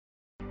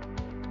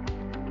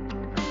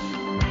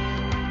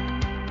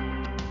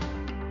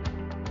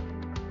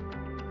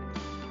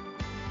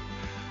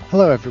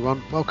Hello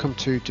everyone, welcome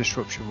to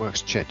Disruption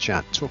Works Chit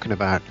Chat, talking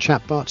about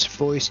chatbots,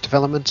 voice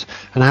development,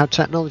 and how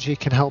technology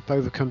can help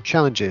overcome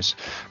challenges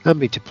and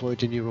be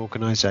deployed in your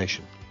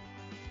organization.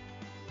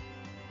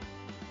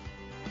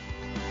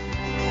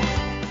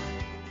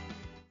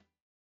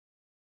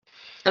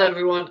 Hello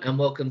everyone, and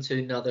welcome to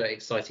another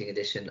exciting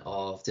edition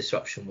of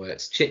Disruption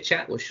Works Chit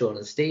Chat with Sean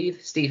and Steve.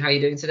 Steve, how are you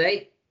doing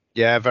today?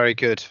 Yeah, very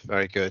good,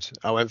 very good.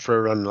 I went for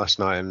a run last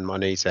night and my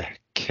knees are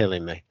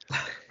killing me.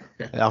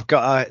 I've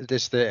got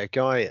a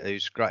guy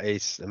who's great.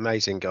 He's an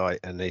amazing guy,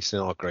 and he's in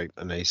our group,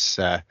 and he's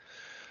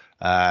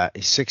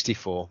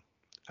 64,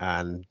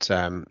 and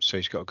so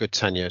he's got a good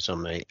 10 years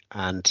on me,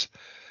 and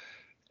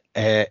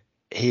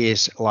he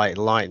is like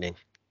lightning,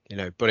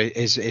 But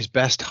his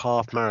best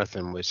half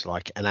marathon was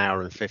like an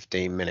hour and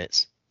 15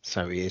 minutes.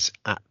 So he's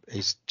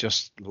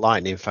just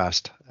lightning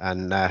fast,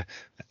 and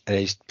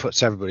he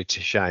puts everybody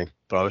to shame.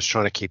 But I was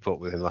trying to keep up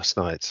with him last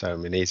night, so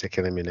my knees are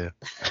killing me now.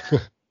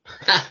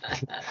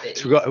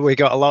 So we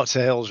got lots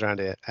of hills around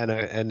here,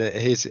 and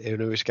he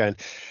was going.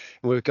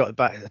 We got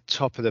back at the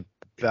top of the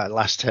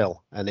last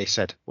hill, and he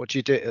said, "What do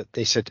you do?"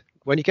 He said,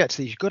 "When you get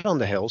to you're good on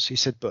the hills." He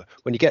said, "But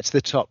when you get to the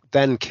top,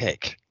 then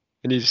kick."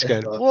 And you're just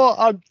going, "What?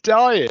 I'm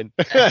dying."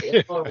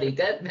 You're already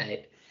dead,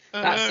 mate.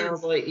 That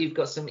sounds like you've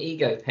got some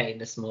ego pain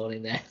this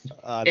morning then.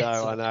 I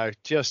know.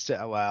 Just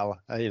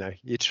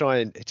you try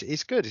and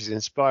it's good. It's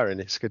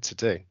inspiring. It's good to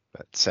do.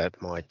 But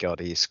my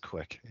God, he's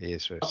quick. He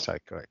is so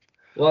quick.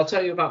 Well, I'll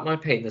tell you about my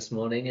pain this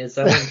morning. Is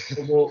I went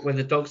for a walk with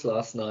the dogs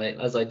last night,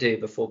 as I do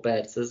before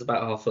bed. So it's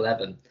about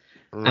 11:30,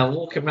 and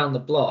walking around the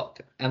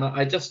block, and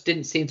I just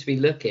didn't seem to be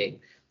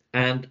looking.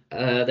 And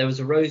there was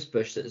a rose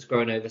bush that was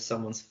grown over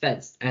someone's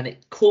fence, and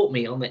it caught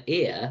me on the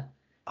ear.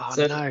 Oh,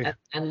 so no.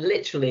 and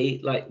literally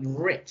like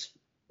ripped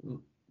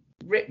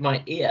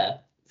my ear.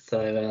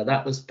 So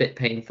that was a bit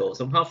painful.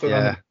 So I'm halfway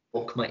around the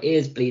walk, my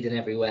ear's bleeding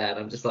everywhere, and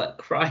I'm just like,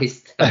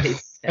 Christ, I need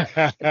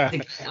to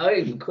get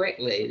home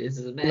quickly. This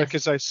is a mess. Look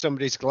as though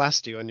somebody's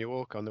glassed you on your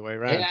walk on the way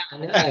around. Yeah, I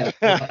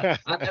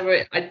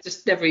know. I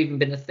just never even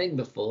been a thing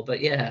before, but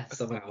yeah,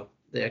 somehow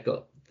I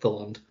got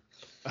thorned.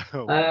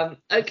 Oh,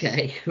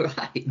 okay,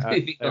 right.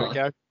 Moving there on. we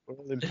go. We're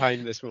all in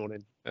pain this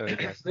morning. There we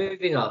go.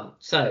 Moving on.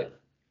 So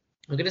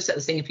I'm going to set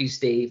the scene for you,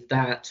 Steve,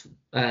 that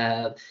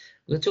we're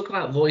going to talk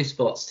about voice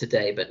bots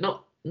today, but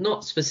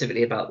not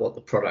specifically about what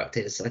the product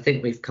is. I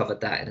think we've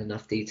covered that in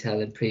enough detail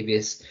in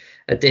previous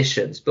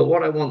editions. But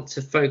what I want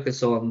to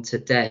focus on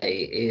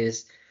today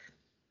is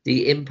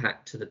the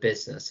impact to the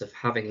business of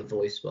having a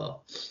voice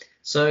bot.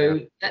 So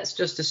let's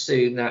just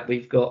assume that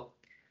we've got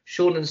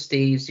Sean and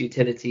Steve's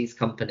utilities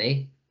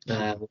company.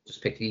 We'll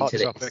just pick the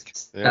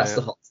utilities. That's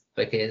the hot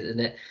topic, isn't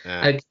it?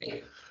 Yeah.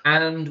 Okay.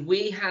 And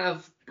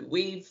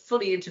we've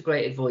fully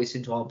integrated voice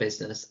into our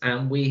business,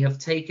 and we have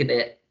taken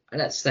it,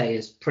 let's say,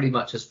 as pretty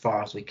much as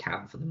far as we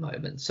can for the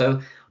moment.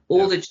 So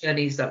all the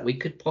journeys that we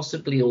could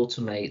possibly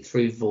automate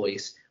through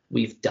voice,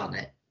 we've done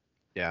it.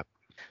 Yeah.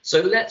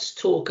 So let's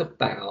talk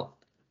about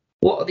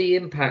what are the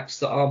impacts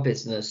that our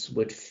business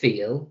would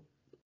feel,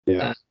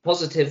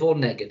 positive or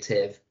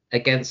negative,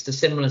 against a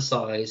similar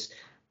size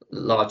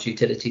large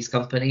utilities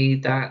company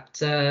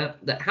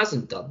that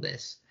hasn't done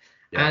this.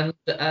 And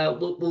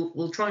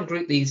we'll try and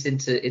group these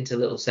into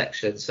little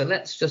sections. So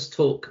let's just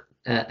talk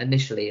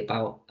initially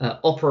about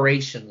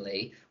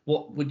operationally.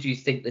 What would you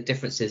think the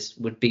differences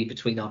would be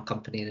between our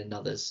company and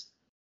another's?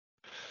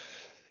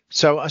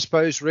 So I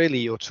suppose really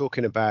you're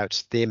talking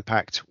about the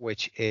impact,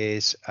 which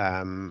is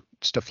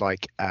stuff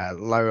like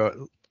lower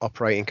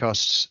operating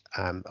costs.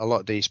 A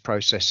lot of these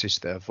processes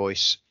that a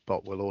voice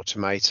bot will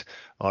automate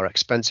are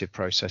expensive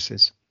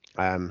processes.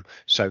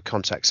 So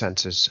contact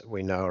centers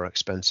we know are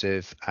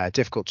expensive,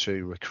 difficult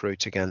to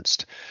recruit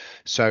against.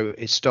 So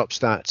it stops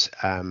that,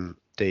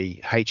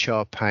 the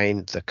HR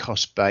pain, the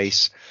cost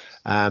base,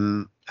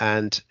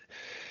 and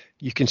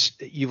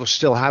you will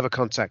still have a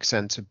contact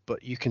center,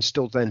 but you can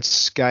still then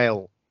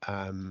scale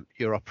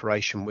your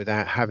operation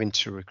without having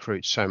to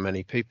recruit so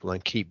many people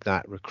and keep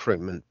that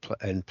recruitment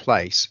in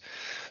place.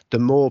 The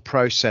more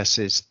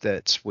processes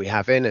that we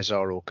have in as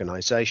our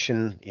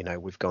organization,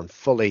 we've gone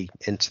fully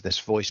into this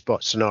voice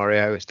bot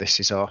scenario. This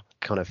is our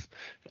kind of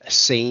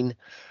scene.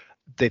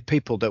 The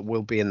people that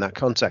will be in that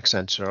contact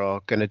center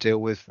are going to deal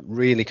with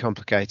really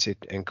complicated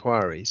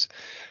inquiries,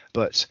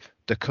 but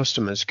the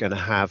customer's going to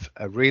have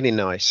a really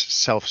nice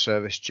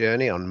self-service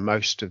journey on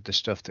most of the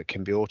stuff that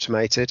can be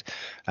automated,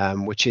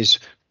 which is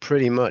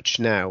pretty much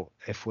now,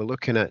 if we're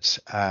looking at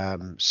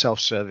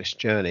self-service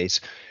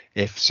journeys,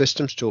 if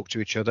systems talk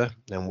to each other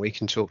and we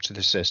can talk to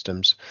the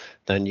systems,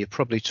 then you're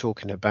probably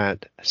talking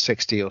about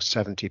 60 or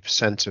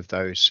 70% of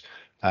those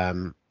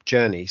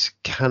journeys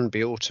can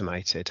be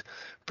automated,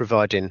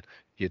 providing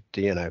you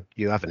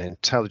have an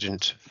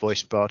intelligent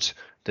voice bot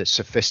that's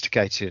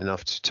sophisticated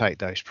enough to take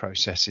those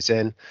processes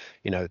in.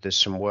 There's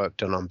some work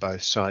done on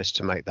both sides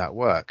to make that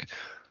work.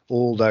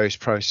 All those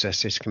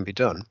processes can be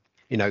done.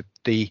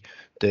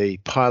 The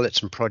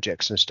pilots and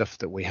projects and stuff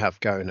that we have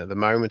going at the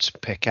moment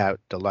pick out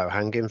the low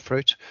hanging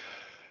fruit,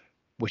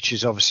 which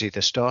is obviously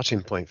the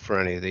starting point for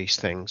any of these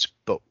things.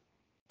 But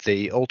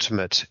the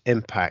ultimate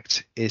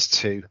impact is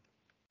to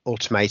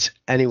automate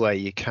any way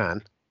you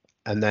can,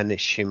 and then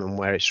it's human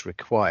where it's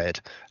required,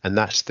 and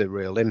that's the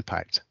real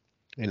impact.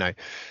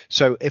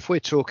 So if we're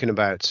talking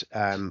about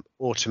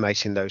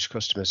automating those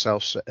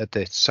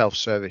the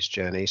self-service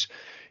journeys,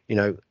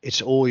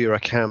 it's all your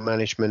account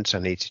management. I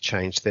need to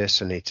change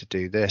this, I need to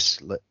do this.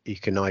 You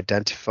can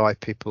identify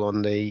people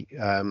on the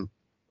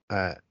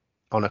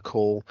on a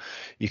call.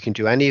 You can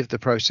do any of the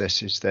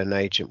processes that an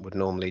agent would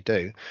normally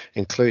do,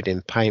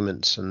 including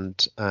payments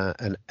and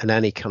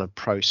any kind of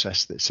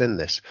process that's in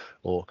this,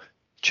 or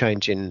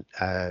changing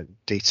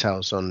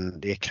details on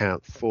the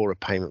account for a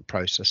payment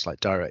process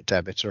like direct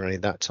debit or any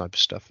of that type of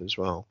stuff as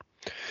well.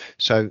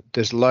 So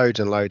there's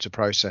loads and loads of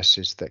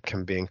processes that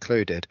can be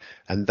included,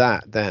 and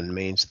that then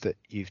means that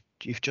you've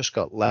just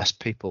got less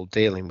people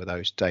dealing with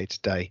those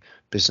day-to-day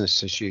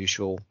business as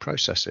usual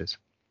processes.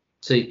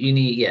 So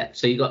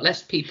you got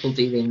less people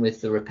dealing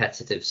with the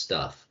repetitive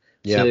stuff.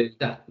 Yeah. So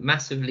that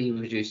massively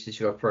reduces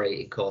your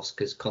operating costs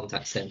because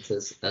contact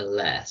centers are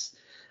less.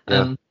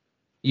 Yeah.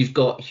 You've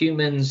got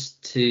humans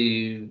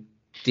to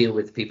deal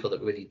with people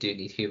that really do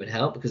need human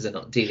help because they're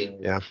not dealing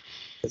with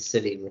the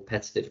silly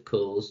repetitive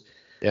calls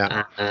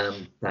that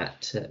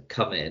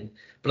come in.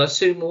 But I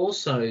assume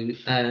also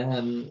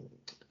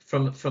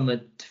from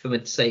a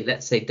let's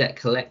say debt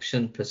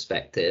collection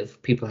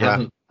perspective, people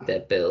haven't paid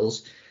their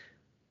bills.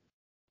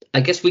 I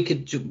guess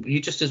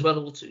you just as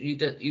well you'd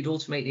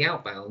automate the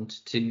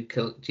outbound to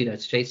to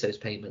chase those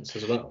payments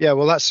as well. Yeah,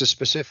 well, that's a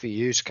specific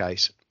use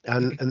case,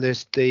 and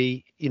there's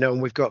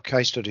and we've got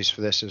case studies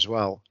for this as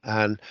well.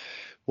 And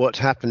what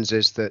happens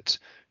is that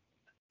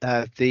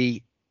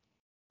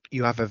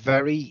you have a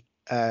very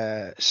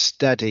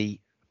steady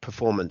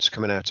performance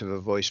coming out of a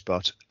voice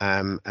bot,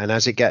 and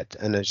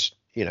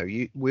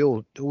we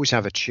all always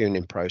have a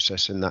tuning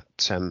process in that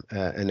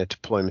in a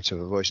deployment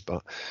of a voice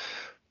bot.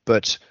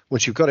 But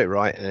once you've got it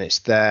right and it's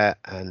there,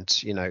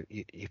 and you're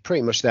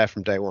pretty much there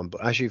from day one,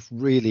 but as you've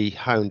really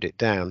honed it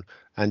down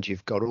and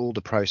you've got all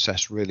the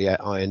process really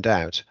ironed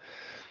out,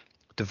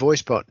 the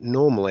voice bot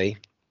normally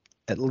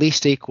at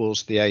least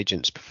equals the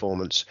agent's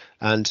performance,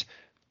 and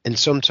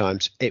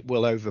sometimes it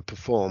will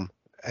overperform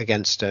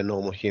against a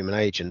normal human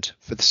agent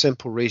for the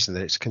simple reason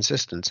that it's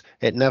consistent.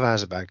 It never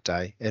has a bad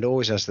day. It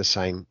always has the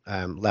same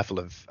level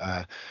of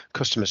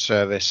customer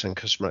service and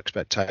customer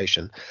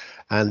expectation,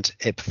 and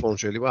it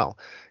performs really well.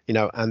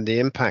 And the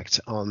impact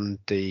on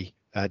the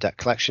debt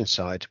collection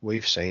side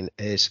we've seen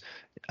is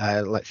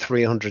like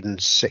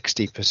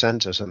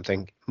 360% or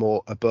something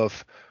more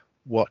above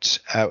what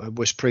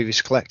was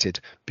previously collected,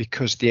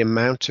 because the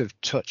amount of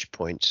touch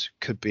points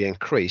could be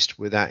increased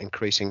without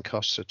increasing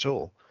costs at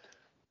all.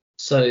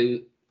 So,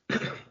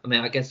 I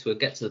mean, I guess we'll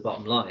get to the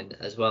bottom line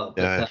as well,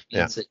 but that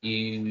means that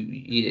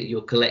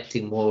you're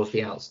collecting more of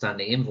the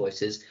outstanding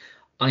invoices.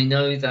 I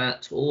know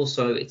that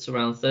also it's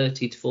around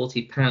 30 to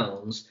 40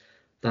 pounds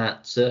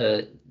that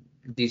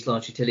these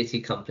large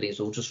utility companies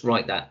will just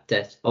write that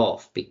debt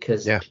off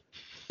because the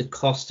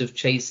cost of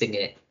chasing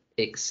it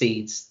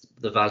exceeds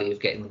the value of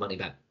getting the money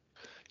back.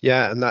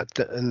 Yeah, and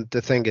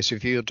the thing is,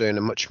 if you're doing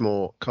a much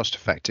more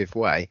cost-effective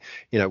way,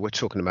 we're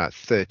talking about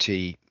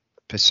 30%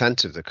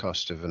 of the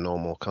cost of a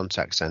normal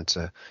contact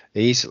center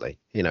easily,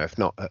 if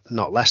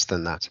not less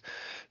than that.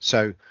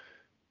 So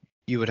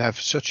you would have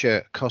such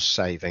a cost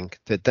saving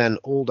that then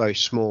all those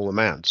small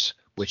amounts,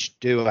 which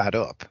do add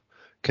up,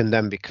 can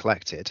then be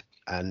collected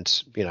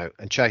and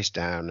chased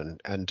down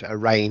and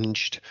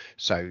arranged.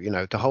 So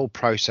the whole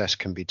process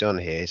can be done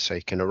here. So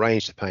you can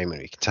arrange the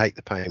payment, you can take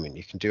the payment,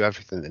 you can do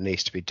everything that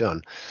needs to be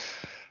done.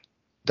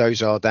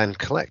 Those are then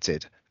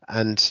collected,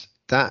 and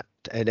that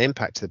an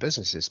impact to the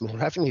business is more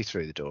revenue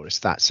through the door. It's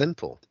that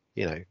simple,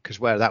 because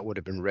where that would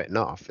have been written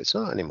off, it's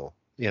not anymore.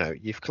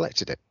 You've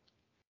collected it.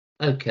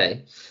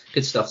 Okay,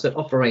 good stuff. So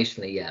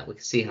operationally, we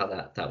can see how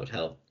that would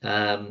help.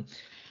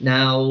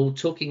 Now,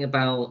 talking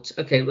about,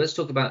 let's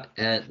talk about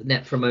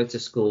net promoter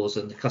scores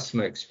and the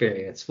customer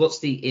experience. What's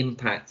the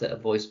impact that a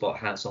voice bot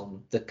has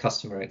on the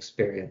customer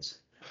experience?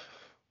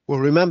 Well,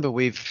 remember,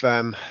 we're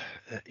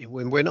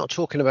not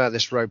talking about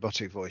this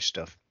robotic voice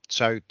stuff.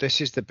 So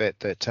this is the bit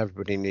that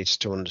everybody needs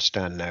to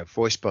understand now.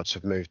 Voice bots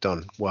have moved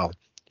on. Well,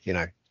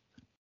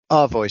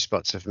 our voice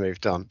bots have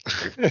moved on.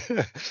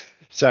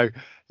 So,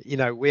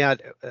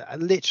 I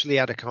literally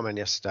had a comment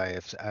yesterday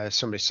of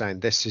somebody saying,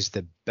 this is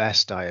the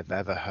best I have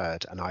ever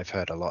heard. And I've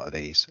heard a lot of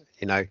these,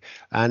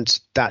 and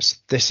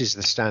this is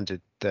the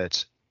standard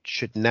that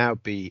should now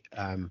be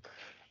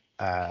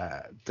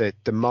the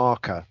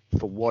marker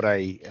for what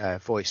a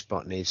voice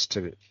bot needs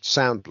to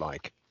sound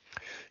like.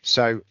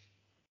 So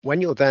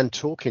when you're then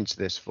talking to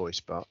this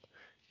voice bot,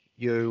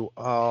 you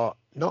are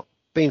not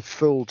being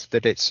fooled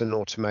that it's an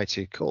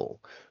automated call,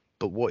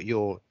 but what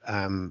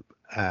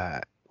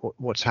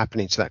what's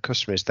happening to that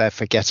customer is they're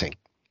forgetting,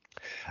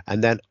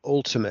 and then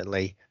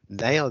ultimately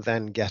they are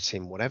then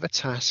getting whatever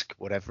task,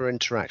 whatever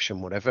interaction,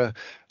 whatever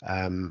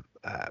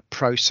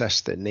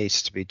process that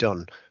needs to be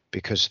done,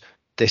 because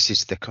this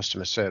is the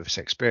customer service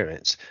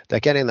experience.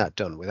 They're getting that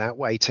done without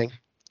waiting,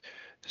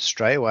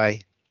 straight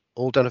away,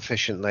 all done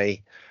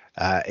efficiently,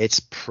 It's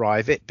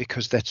private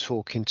because they're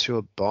talking to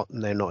a bot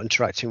and they're not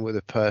interacting with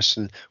a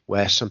person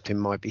where something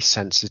might be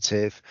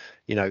sensitive.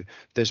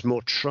 There's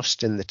more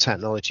trust in the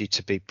technology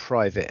to be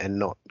private and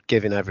not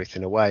giving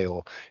everything away,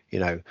 or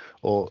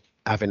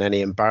having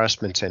any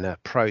embarrassment in a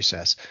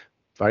process.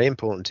 Very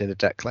important in a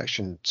debt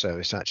collection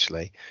service,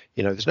 actually.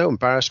 There's no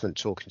embarrassment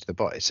talking to the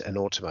bot. It's an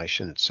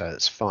automation, so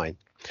it's fine.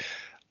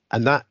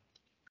 And that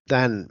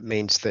then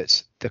means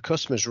that the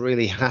customer's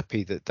really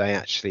happy that they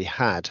actually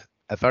had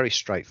a very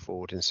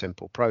straightforward and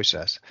simple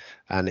process,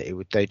 and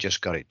they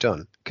just got it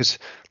done. Because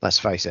let's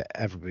face it,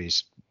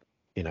 everybody's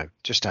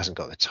just hasn't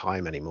got the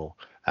time anymore,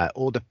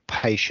 or the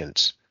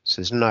patience. So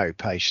there's no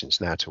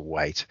patience now to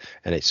wait,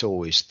 and it's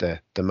always the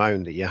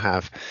moan that you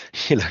have.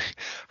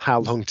 How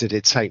long did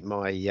it take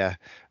my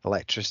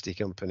electricity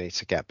company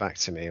to get back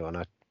to me when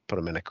I put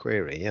them in a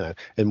query?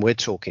 And we're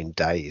talking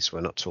days,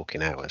 we're not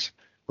talking hours.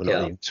 We're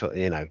not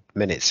even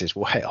minutes is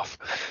way off.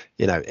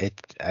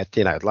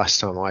 Last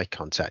time I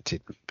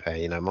contacted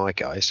my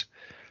guys,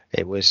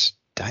 it was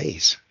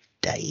days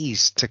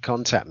to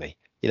contact me.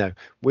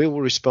 We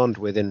will respond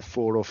within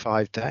 4 or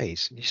 5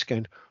 days. You're just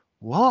going,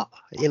 what?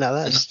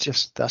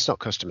 That's not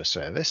customer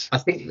service. I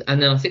think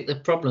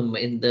the problem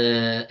in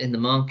the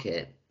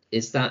market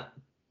is that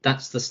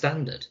that's the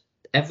standard.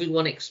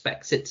 Everyone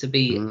expects it to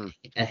be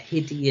a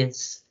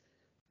hideous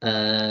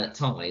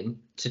time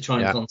to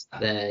try and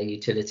contact their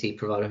utility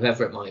provider,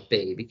 whoever it might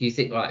be, because you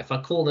think, right, if I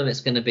call them,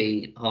 it's going to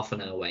be half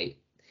an hour wait.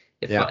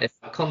 If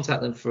I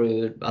contact them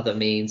through other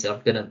means,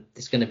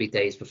 it's going to be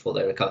days before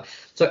they recover.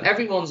 So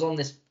everyone's on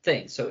this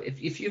thing. So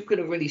if you've got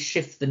to really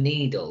shift the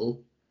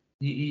needle,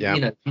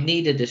 you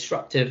need a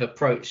disruptive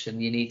approach,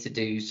 and you need to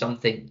do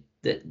something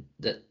that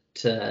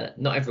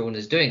not everyone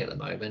is doing at the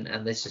moment.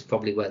 And this is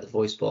probably where the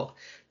voice bot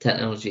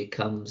technology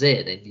comes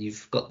in, and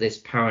you've got this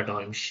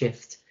paradigm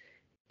shift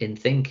in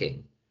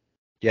thinking.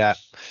 Yeah.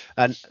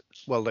 And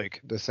well, look,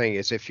 the thing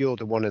is, if you're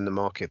the one in the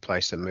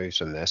marketplace that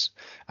moves on this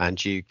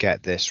and you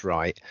get this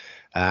right,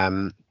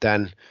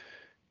 then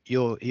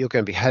you're going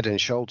to be head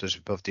and shoulders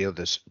above the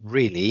others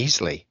really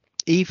easily.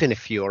 Even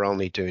if you're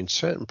only doing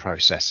certain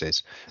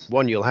processes,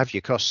 one, you'll have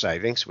your cost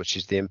savings, which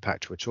is the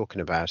impact we're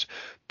talking about,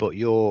 but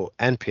your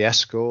NPS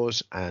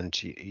scores and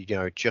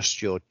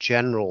just your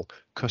general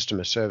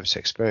customer service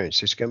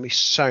experience is going to be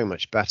so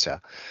much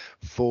better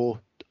for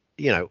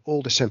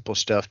all the simple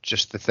stuff,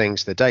 just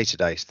the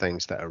day-to-day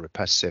things that are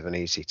repetitive and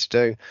easy to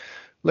do.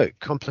 Look,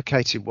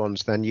 complicated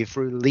ones, then you've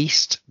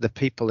released the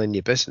people in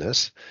your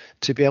business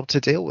to be able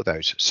to deal with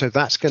those. So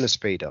that's going to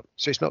speed up.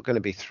 So it's not going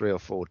to be 3 or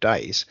 4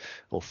 days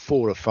or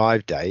 4 or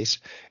 5 days.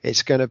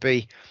 It's going to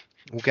be,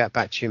 we'll get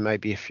back to you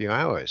maybe a few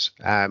hours,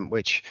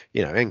 which,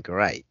 ain't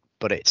great,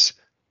 but it's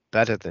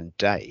better than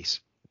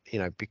days,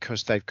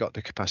 because they've got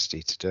the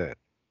capacity to do it.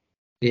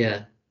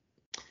 Yeah.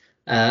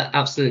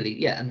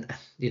 Absolutely, yeah, and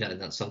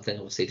that's something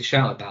obviously to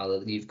shout about,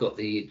 that you've got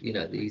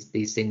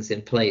these things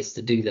in place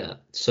to do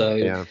that.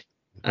 So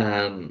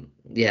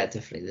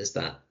definitely there's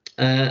that.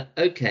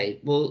 Okay,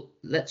 well,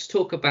 let's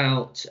talk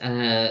about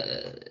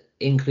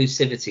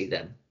inclusivity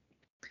then.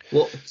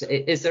 What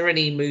is there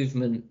any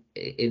movement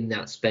in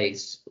that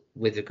space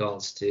with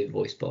regards to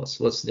voice bots?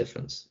 What's the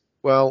difference?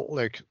 Well,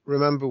 look,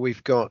 remember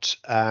we've got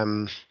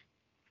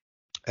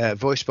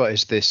VoiceBot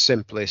is the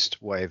simplest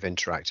way of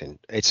interacting.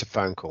 It's a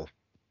phone call.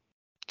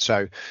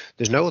 So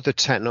there's no other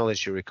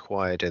technology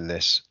required in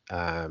this.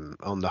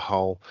 On the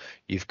whole,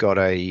 you've got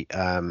a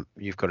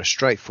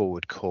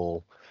straightforward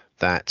call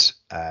that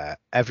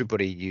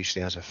everybody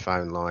usually has a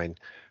phone line,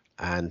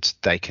 and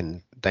they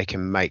can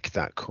make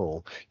that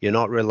call. You're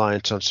not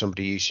reliant on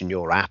somebody using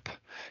your app.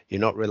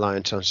 You're not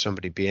reliant on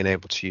somebody being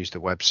able to use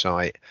the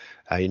website.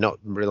 You're not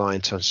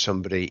reliant on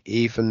somebody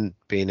even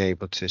being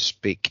able to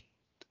speak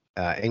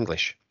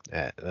English,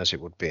 as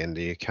it would be in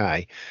the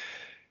UK.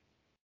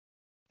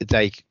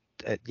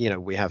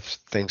 We have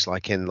things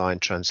like inline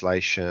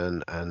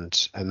translation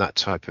and that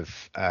type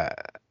of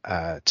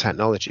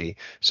technology,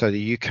 so that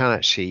you can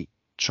actually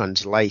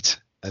translate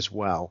as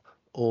well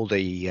all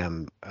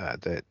the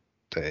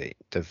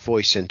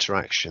voice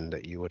interaction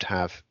that you would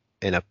have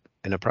in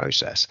a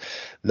process.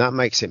 And that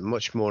makes it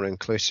much more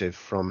inclusive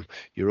from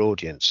your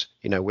audience.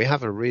 We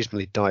have a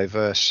reasonably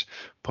diverse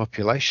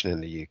population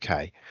in the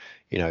UK.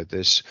 I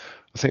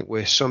think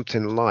we're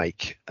something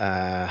like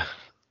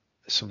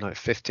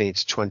 15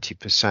 to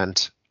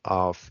 20%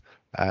 of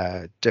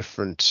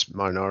different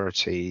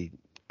minority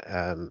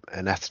and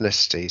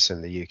ethnicities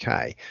in the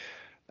UK.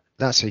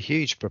 That's a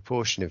huge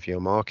proportion of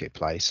your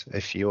marketplace.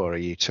 If you're a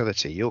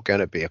utility, you're going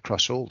to be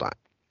across all that.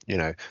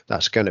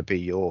 That's going to be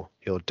your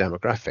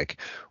demographic.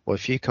 Well,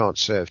 if you can't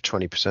serve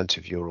 20%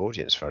 of your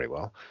audience very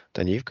well,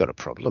 then you've got a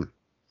problem.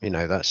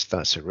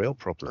 That's a real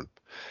problem.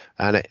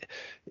 And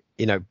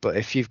but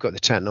if you've got the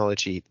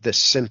technology that's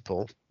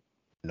simple,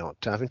 not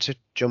having to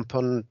jump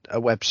on a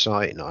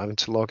website, not having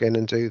to log in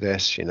and do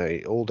this,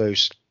 all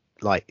those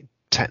like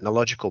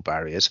technological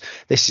barriers.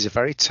 This is a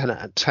very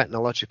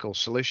technological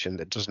solution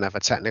that doesn't have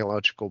a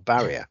technological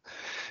barrier,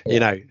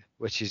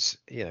 which is,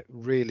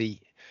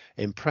 really,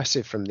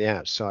 impressive from the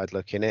outside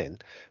looking in,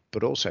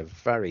 but also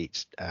very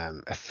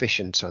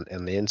efficient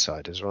on the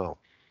inside as well.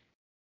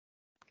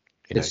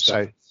 Good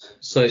stuff.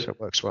 So it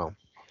works well.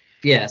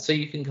 Yeah, so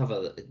you can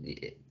cover,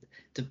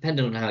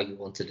 depending on how you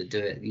wanted to do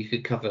it, you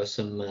could cover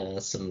some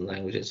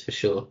languages for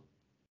sure.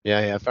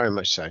 Yeah, very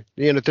much so.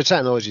 The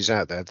technology's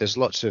out there. There's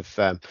lots of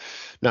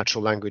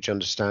natural language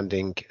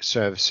understanding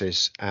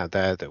services out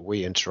there that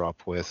we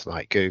interop with,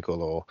 like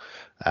Google or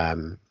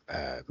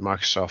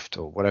Microsoft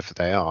or whatever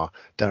they are.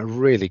 They're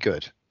really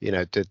good.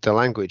 The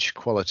language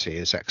quality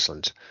is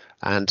excellent,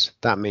 and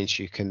that means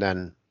you can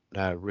then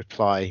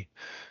reply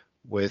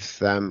with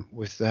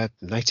their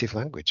native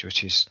language,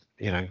 which is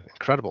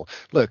incredible.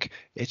 Look,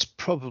 it's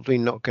probably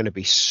not going to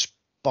be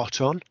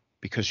spot on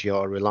because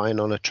you're relying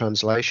on a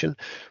translation,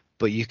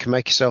 but you can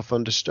make yourself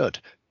understood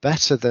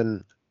better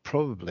than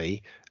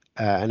probably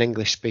an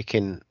English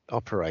speaking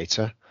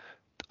operator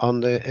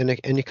in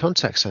your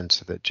contact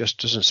center that just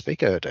doesn't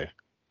speak Urdu.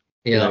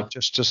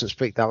 Just doesn't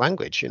speak that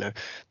language.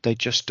 They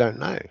just don't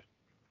know.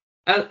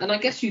 And I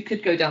guess you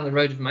could go down the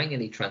road of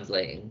manually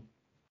translating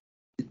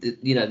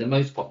the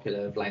most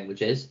popular of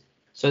languages,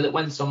 so that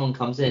when someone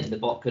comes in, the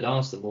bot could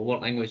ask them, well,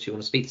 what language do you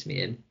want to speak to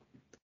me in?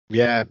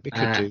 Yeah, we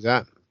could do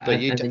that,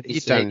 but you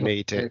don't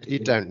need it. You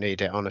it. don't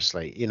need it,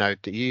 honestly.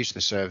 To use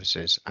the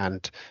services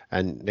and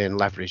then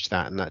leverage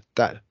that, and that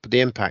but the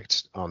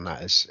impact on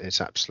that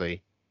is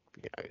absolutely,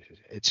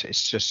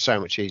 it's just so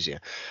much easier.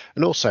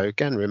 And also,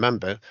 again,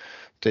 remember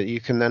that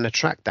you can then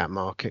attract that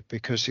market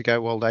because you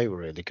go, well, they were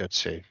really good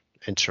to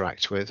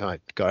interact with. I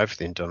got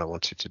everything done I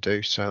wanted to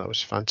do, so that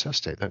was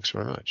fantastic. Thanks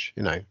very much.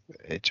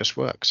 It just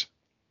works.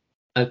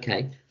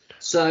 Okay,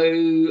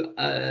 so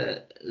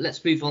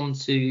let's move on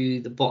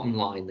to the bottom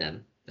line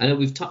then. I know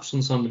we've touched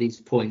on some of these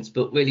points,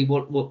 but really,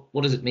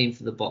 what does it mean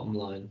for the bottom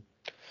line?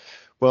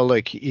 Well,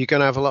 look, you're going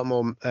to have a lot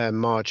more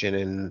margin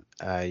in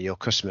your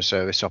customer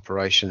service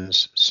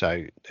operations.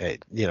 So,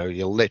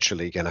 you're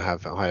literally going to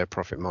have higher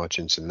profit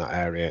margins in that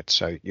area.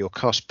 So your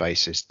cost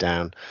base is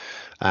down.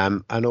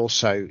 And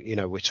also,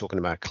 we're talking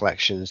about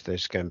collections.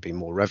 There's going to be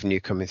more revenue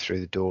coming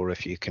through the door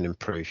if you can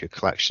improve your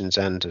collections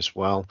end as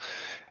well.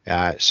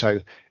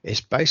 So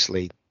it's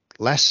basically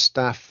less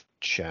staff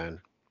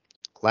churn,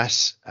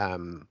 less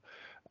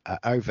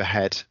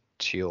overhead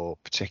to your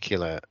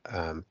particular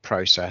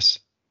process,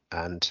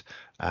 and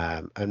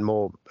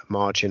more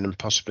margin and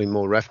possibly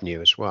more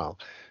revenue as well.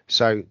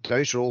 So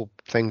those are all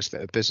things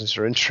that a business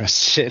are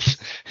interested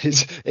in.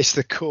 It's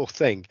the core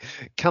thing.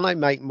 Can I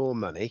make more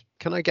money?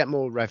 Can I get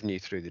more revenue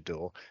through the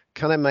door?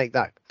 Can I make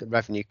the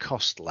revenue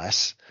cost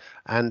less?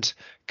 And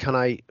can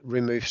I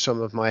remove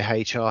some of my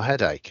HR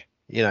headache?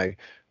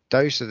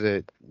 Those are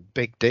the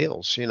big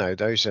deals.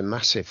 Those are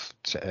massive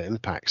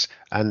impacts,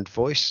 and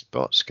voice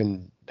bots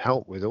can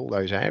help with all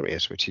those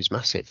areas, which is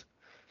massive.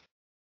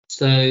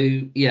 So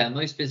yeah,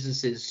 most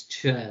businesses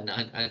churn.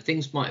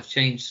 Things might have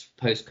changed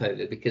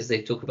post-COVID because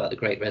they talk about the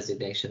Great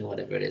Resignation or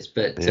whatever it is.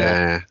 But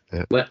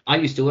Well, I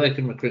used to work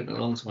in recruitment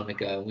a long time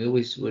ago, and we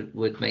always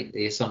would make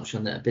the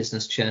assumption that a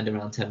business churned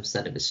around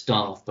 10% of its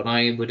staff. But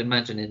I would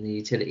imagine in the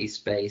utility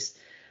space,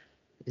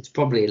 it's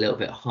probably a little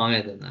bit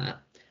higher than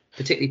that.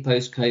 Particularly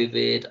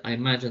post-COVID, I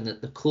imagine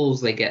that the calls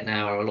they get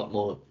now are a lot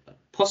more,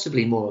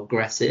 possibly more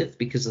aggressive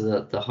because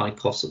of the high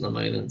costs at the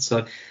moment.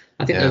 So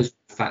I think those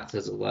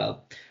factors as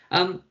well.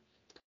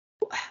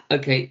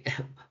 Okay,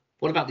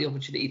 what about the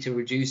opportunity to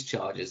reduce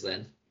charges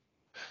then?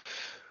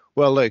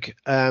 Well, look,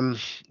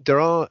 there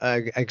are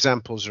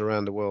examples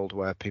around the world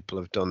where people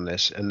have done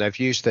this, and they've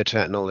used their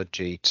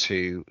technology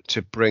to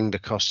bring the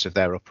cost of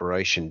their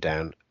operation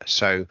down,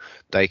 so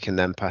they can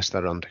then pass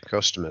that on to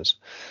customers.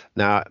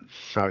 Now,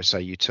 I would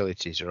say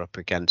utilities are up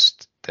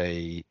against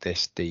the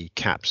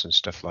caps and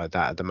stuff like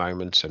that at the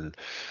moment, and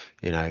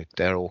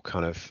they're all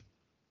kind of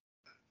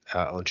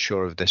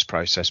unsure of this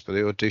process, but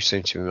they all do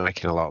seem to be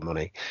making a lot of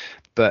money.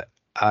 But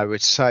I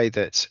would say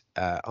that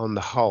on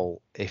the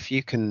whole, if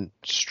you can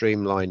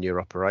streamline your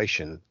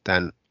operation,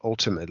 then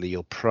ultimately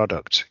your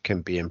product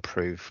can be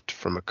improved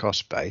from a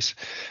cost base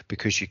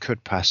because you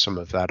could pass some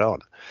of that on.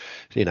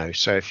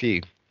 So if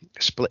you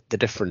split the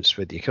difference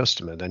with your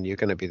customer, then you're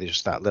going to be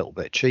just that little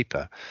bit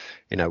cheaper.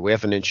 We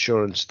have an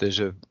insurance,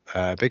 there's a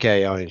big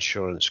AI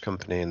insurance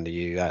company in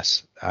the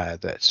US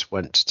that's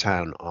went to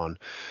town on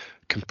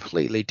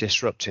completely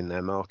disrupting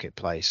their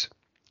marketplace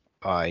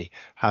by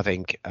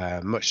having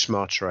much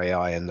smarter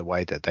AI in the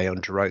way that they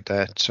underwrote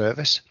their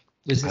service.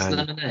 Was this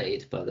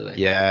Lemonade, by the way?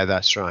 Yeah,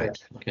 that's right.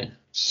 Yeah, okay.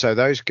 So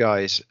those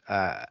guys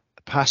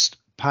passed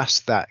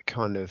that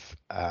kind of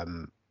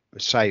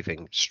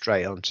saving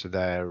straight onto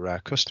their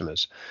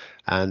customers,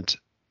 and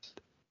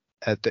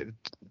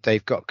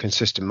they've got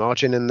consistent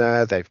margin in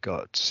there. They've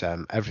got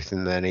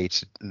everything they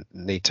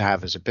need to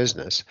have as a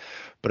business,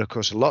 but of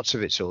course, lots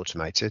of it's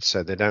automated,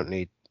 so they don't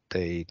need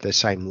the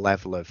same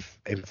level of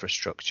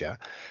infrastructure,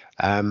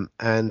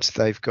 and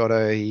they've got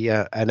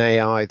an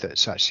AI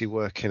that's actually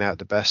working out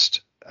the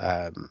best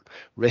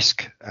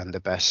risk and the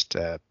best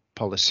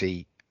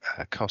policy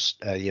cost,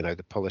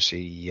 the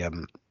policy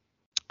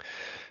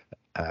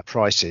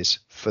prices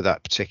for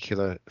that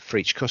particular for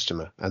each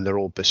customer, and they're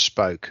all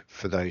bespoke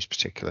for those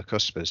particular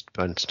customers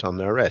dependent on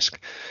their risk.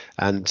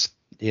 And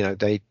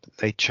they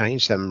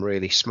change them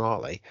really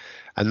smartly,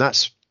 and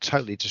that's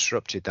totally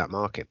disrupted that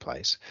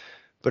marketplace.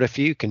 But if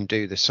you can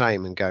do the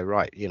same and go,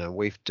 right,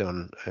 we've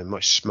done a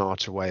much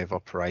smarter way of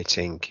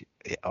operating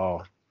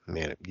our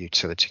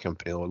utility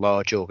company or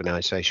large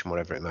organization,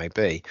 whatever it may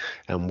be,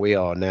 and we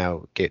are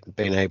now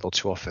being able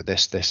to offer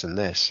this and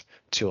this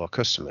to our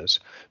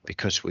customers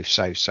because we've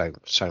saved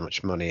so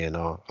much money in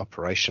our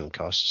operational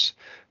costs,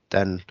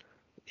 then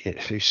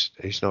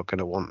who's not going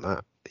to want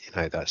that?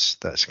 They're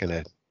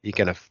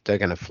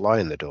going to fly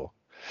in the door.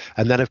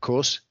 And then of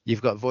course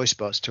you've got voice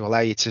bots to allow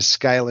you to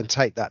scale and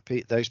take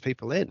those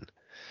people in.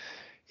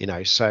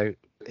 So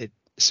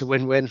it's a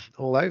win-win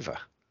all over.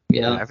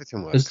 Yeah,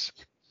 everything works.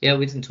 Yeah,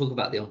 we didn't talk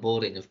about the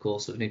onboarding, of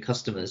course, of new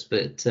customers,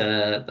 but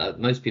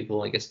most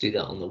people, I guess, do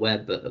that on the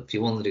web. But if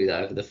you want to do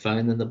that over the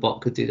phone, then the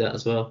bot could do that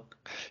as well.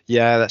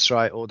 Yeah, that's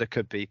right. Or there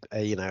could be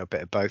a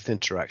bit of both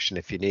interaction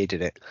if you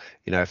needed it.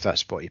 If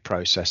that's what you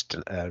processed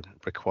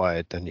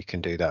required, then you can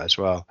do that as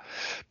well.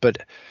 But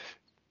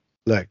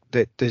look,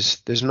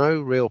 there's no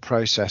real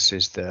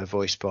processes that a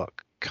voice bot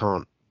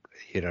can't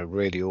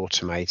really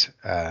automate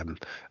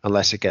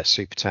unless it gets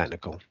super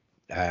technical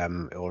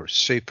or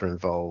super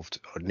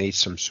involved or needs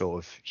some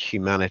sort of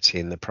humanity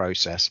in the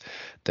process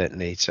that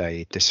needs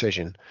a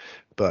decision.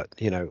 But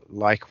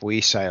like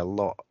we say a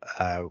lot,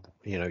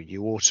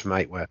 you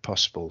automate where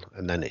possible,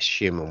 and then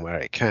it's human where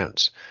it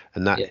counts.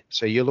 And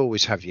so you'll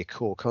always have your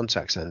core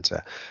contact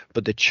center,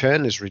 but the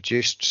churn is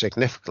reduced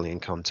significantly in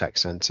contact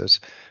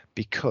centers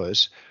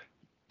because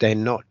they're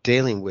not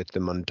dealing with the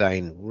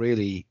mundane,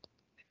 really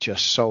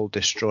just soul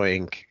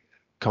destroying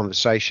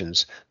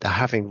conversations. They're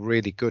having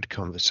really good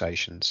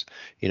conversations.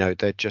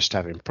 They're just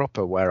having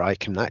proper, where I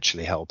can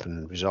actually help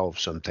and resolve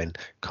something,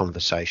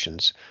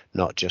 conversations,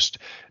 not just,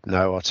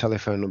 no, our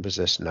telephone number's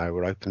this, no,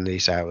 we're open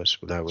these hours,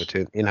 no, we're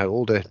doing,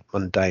 all the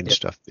mundane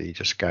stuff that you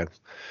just go,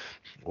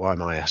 why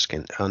am I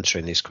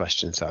answering these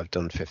questions that I've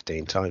done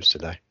 15 times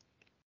today?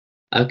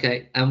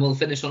 Okay, and we'll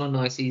finish on a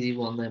nice easy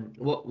one then.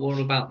 What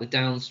about the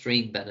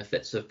downstream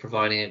benefits of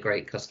providing a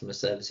great customer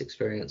service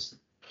experience?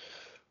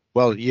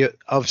 Well,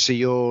 obviously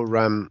your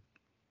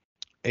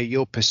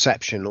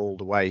perception all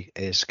the way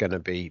is going to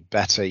be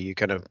better. You're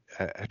going to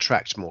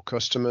attract more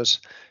customers.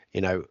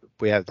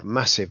 We have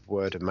massive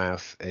word of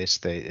mouth is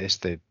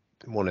the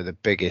one of the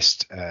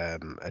biggest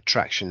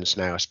attractions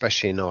now,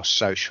 especially in our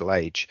social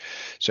age.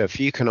 So if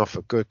you can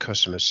offer good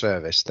customer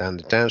service, then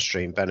the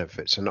downstream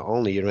benefits are not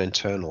only your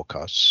internal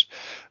costs,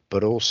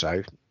 but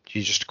also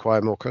you just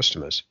acquire more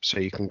customers,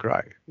 so you can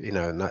grow.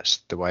 And that's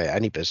the way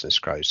any business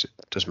grows. It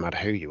doesn't matter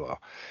who you are.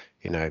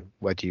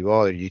 Whether you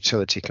are a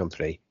utility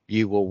company,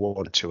 you will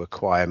want to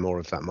acquire more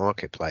of that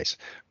marketplace.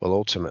 Well,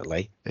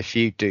 ultimately, if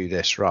you do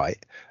this right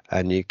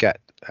and you get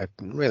a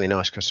really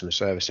nice customer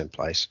service in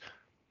place,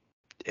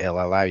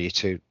 it'll allow you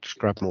to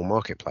grab more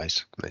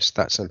marketplace. It's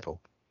that simple.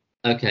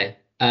 Okay.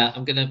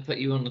 I'm going to put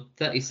you on a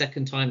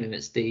 30-second time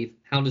limit, Steve.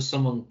 How does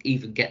someone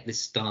even get this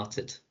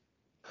started?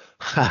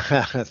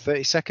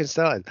 30 seconds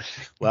started.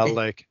 Well,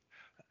 like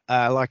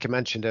I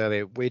mentioned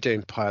earlier, we're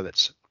doing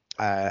pilots.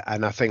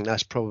 And I think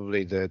that's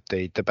probably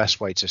the best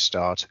way to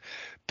start.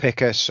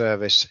 Pick a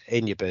service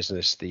in your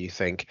business that you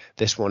think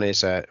this one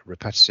is a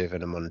repetitive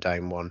and a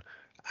mundane one,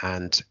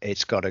 and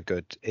it's got a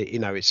good,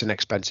 it's an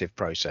expensive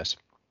process,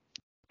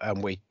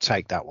 and we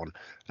take that one,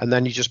 and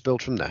then you just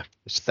build from there.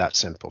 It's that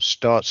simple.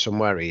 Start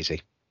somewhere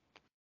easy.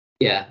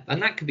 Yeah,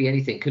 and that could be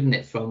anything, couldn't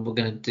it? From we're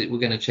going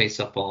to chase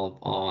up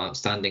our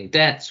outstanding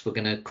debts. We're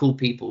going to call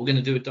people. We're going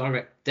to do a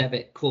direct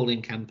debit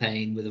calling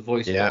campaign with a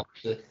voice bot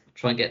to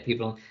try and get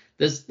people on.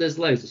 There's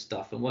loads of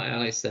stuff, and what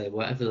I say,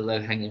 whatever the low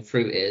hanging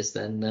fruit is,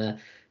 then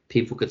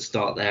people could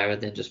start there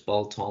and then just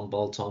bolt on,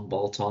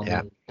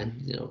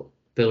 and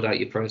build out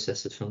your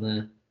processes from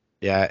there.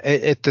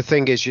 Yeah, the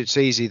thing is, it's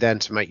easy then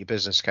to make your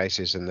business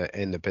cases in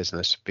the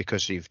business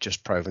because you've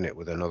just proven it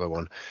with another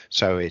one.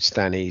 So it's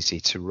then easy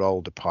to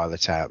roll the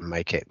pilot out and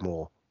make it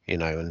more,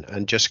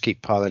 and just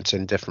keep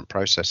piloting different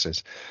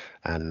processes,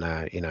 and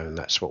and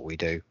that's what we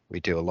do.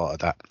 We do a lot of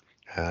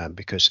that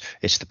because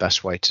it's the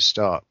best way to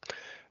start.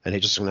 And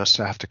it doesn't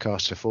have to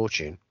cost a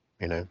fortune,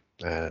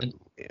 How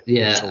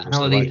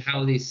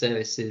are these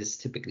services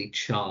typically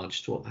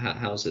charged?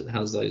 How's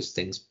those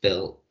things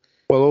built?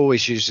 Well,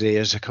 always usually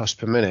as a cost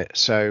per minute.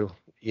 So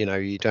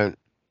you don't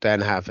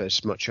then have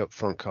as much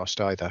upfront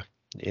cost either.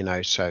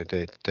 So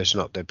there's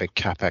not the big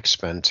capex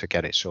spend to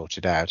get it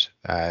sorted out.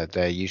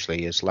 They're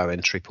usually as low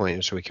entry point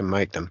as we can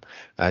make them.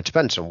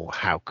 Depends on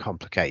how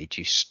complicated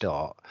you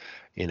start,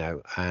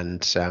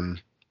 and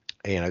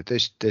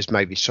there's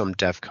maybe some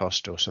dev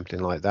cost or something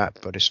like that,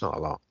 but it's not a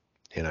lot.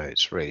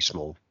 It's really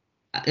small.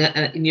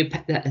 When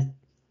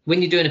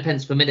you're doing a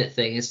pence per minute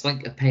thing, it's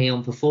like a pay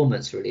on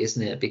performance, really,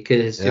 isn't it?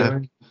 Because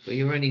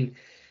you're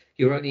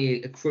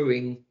only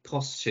accruing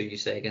costs, should you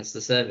say, against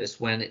the service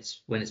when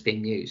it's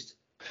being used.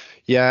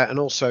 Yeah, and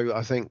also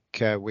I think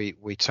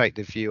we take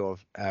the view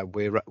of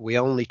we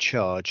only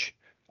charge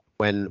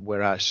when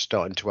we're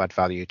starting to add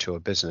value to a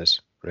business,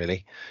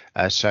 really.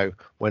 So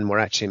when we're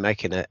actually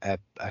making a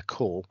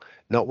call,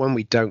 not when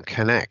we don't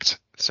connect.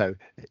 So,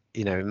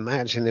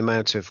 imagine the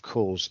amount of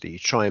calls that you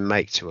try and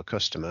make to a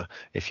customer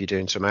if you're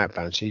doing some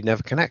outbound, so you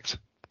never connect.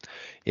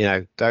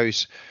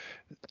 Those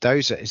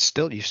are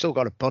you've still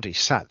got a body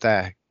sat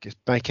there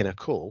making a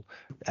call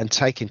and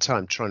taking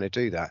time trying to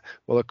do that.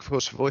 Well, of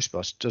course,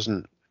 VoiceBoss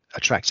doesn't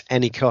attract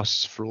any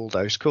costs for all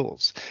those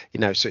calls.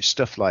 So it's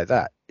stuff like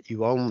that.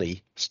 You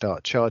only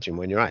start charging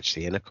when you're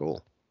actually in a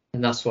call.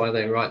 And that's why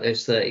they write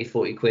those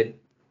 30-40 quid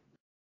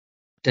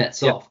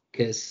debts off,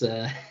 because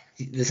how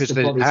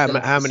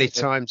many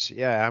times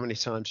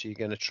are you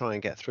going to try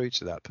and get through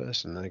to that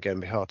person? They're going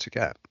to be hard to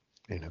get.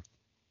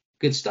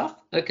 Good stuff.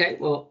 Okay,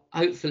 well,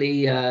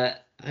 hopefully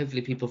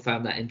people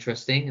found that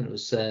interesting, and it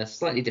was a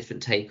slightly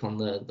different take on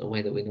the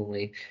way that we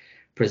normally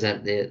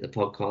present the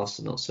podcast,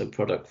 and not so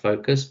product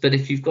focused. But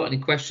if you've got any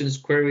questions,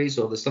 queries,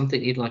 or there's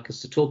something you'd like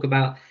us to talk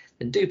about,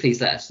 then do please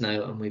let us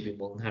know, and we'd be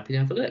more than happy to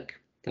have a look.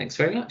 Thanks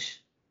very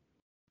much.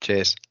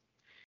 Cheers.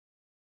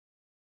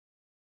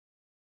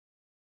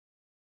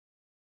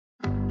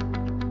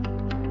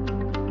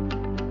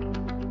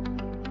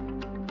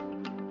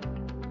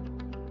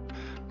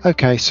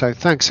 Okay, so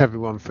thanks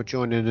everyone for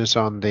joining us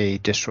on the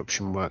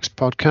Disruption Works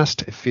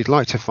podcast. If you'd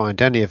like to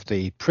find any of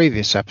the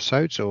previous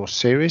episodes or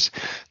series,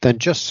 then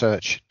just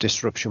search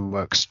Disruption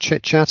Works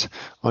Chit Chat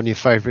on your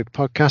favourite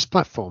podcast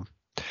platform.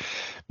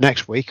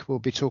 Next week, we'll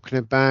be talking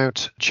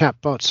about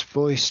chatbots,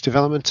 voice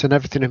development, and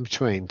everything in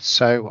between.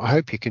 So I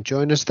hope you can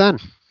join us then.